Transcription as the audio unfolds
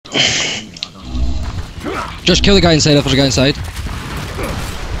Just kill the guy inside if there's a guy inside.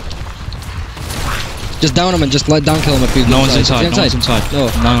 Just down him and just let down kill him if he's no one's inside. No one's inside. No.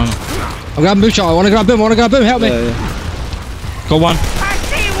 No. I'm grabbing boot shot. I wanna grab him. Help me. Yeah. Got one.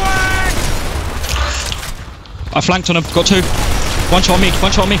 I flanked on him. Got two. One shot on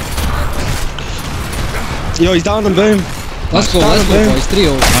me. Yo, he's down and boom. Let's go, boys.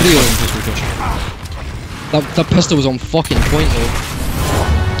 3-0. That pistol was on fucking point though.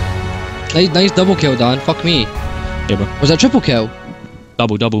 Nice double kill, Dan. Fuck me. Yeah, bro. Was that triple kill?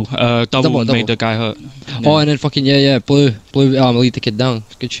 Double made the guy hurt. Yeah. Oh, and then fucking blue lead the kid down.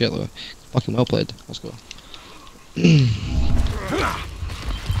 Good shit, though. Fucking well played. Let's go.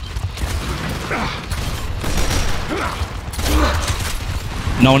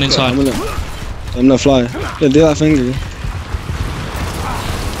 No one inside. I'm not flying. Yeah, do that thing again.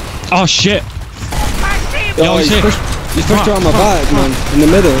 Oh shit! Yo, he's pushed around my back, man. In the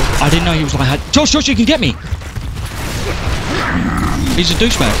middle. I didn't know he was like. Josh, you can get me. He's a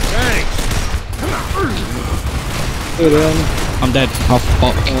douchebag. I'm dead. Oh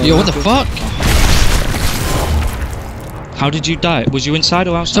fuck. Yo, what the fuck? How did you die? Was you inside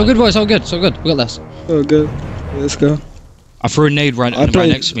or outside? So good, boys. So good. We got this. Oh, good. Yeah, let's go. I threw a nade right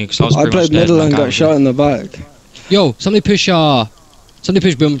next to me because I was pretty much played middle and got shot in the back. Yo, somebody push boom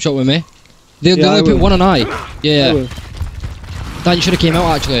shot with me. They only put one on I. Yeah. Dan, you should have came out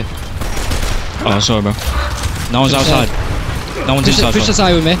actually. Oh, sorry, bro. No one's outside. No one's inside. Push this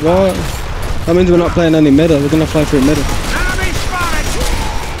eye with me. What? That means we're not playing any middle. We're gonna fly through middle.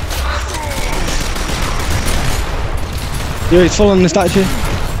 Yo, he's full on the statue.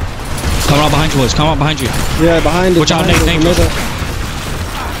 Come out behind you, boys. Come out behind you. Yeah, behind it. Watch out, name. Boom's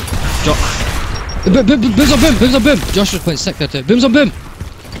on boom. Josh was playing sick there too. Boom's on boom.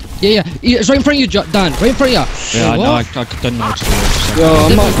 Yeah. It's right in front of you, Dan. Right in front of you. Yeah, I know. I didn't know what to do. Yo,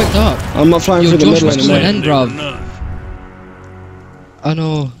 I'm not flying through the middle anymore. Josh was in, bruv. I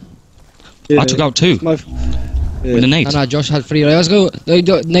know. Yeah, I took out two. With a nade. Nah, Josh had 3. Right, let's go.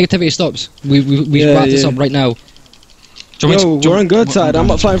 Negativity stops. We wrap this up right now. Yo, we're on good side. I'm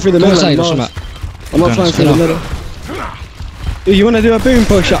not flying through the middle anymore. I'm not flying through the middle. Yo, you wanna do a boom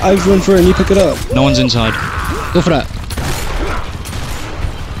push? I run through and you pick it up. No one's inside. Go for it.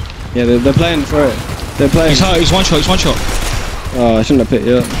 Yeah, they're playing for it. They're playing. He's hurt. He's one shot. Oh, I shouldn't have picked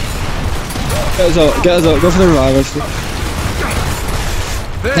you up. Get us out. Go for the revive.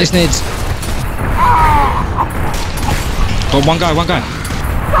 Nice nades. Got one guy.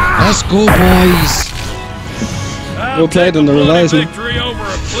 Let's go, boys. Well played on the revive.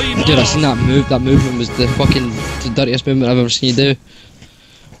 Dude, I seen that move. That movement was the dirtiest movement I've ever seen you do.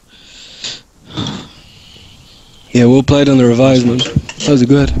 Yeah, well played on the revive, man. That was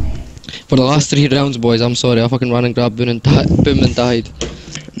good. For the last 3 rounds, boys, I'm sorry. I fucking ran and grabbed Boom and died.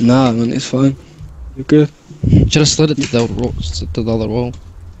 Nah, man, it's fine. You're good. Should have slid it to the other wall.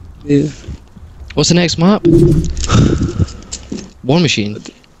 Yeah. What's the next map? War Machine.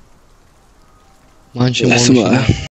 Mansion War Machine.